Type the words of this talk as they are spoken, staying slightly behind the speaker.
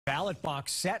Ballot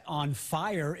box set on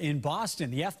fire in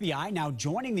Boston. The FBI now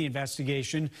joining the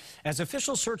investigation as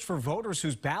officials search for voters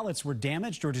whose ballots were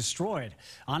damaged or destroyed.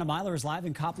 Anna Meiler is live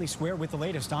in Copley Square with the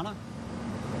latest. Anna?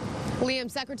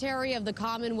 Liam, Secretary of the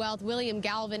Commonwealth William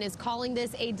Galvin is calling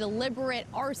this a deliberate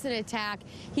arson attack.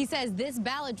 He says this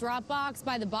ballot drop box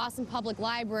by the Boston Public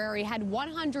Library had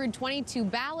 122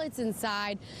 ballots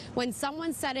inside when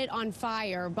someone set it on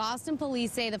fire. Boston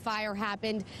police say the fire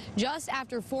happened just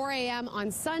after 4 a.m. on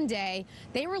Sunday.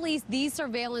 They released these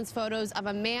surveillance photos of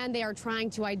a man they are trying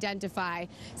to identify.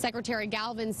 Secretary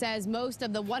Galvin says most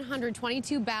of the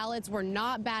 122 ballots were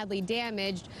not badly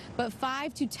damaged, but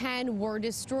 5 to 10 were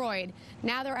destroyed.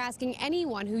 Now they're asking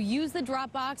anyone who used the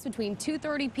drop box between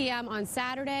 2:30 p.m. on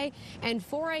Saturday and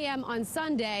 4 a.m. on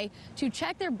Sunday to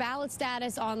check their ballot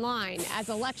status online as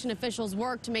election officials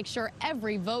work to make sure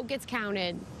every vote gets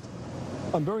counted.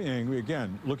 I'm very angry,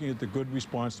 again, looking at the good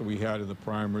response that we had in the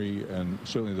primary and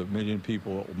certainly the million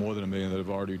people, more than a million, that have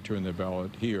already returned their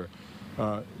ballot here.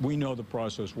 We know the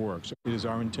process works. It is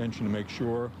our intention to make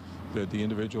sure that the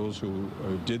individuals who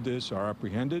did this are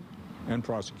apprehended and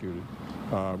prosecuted.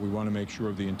 We want to make sure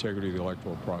of the integrity of the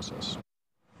electoral process.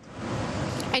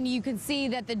 And you can see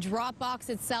that the drop box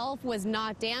itself was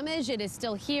not damaged. It is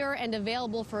still here and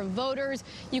available for voters.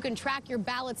 You can track your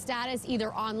ballot status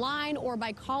either online or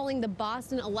by calling the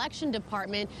Boston Election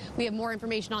Department. We have more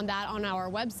information on that on our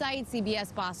website,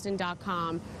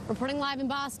 cbsboston.com. Reporting live in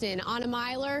Boston, Anna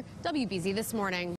Meiler, WBZ This Morning.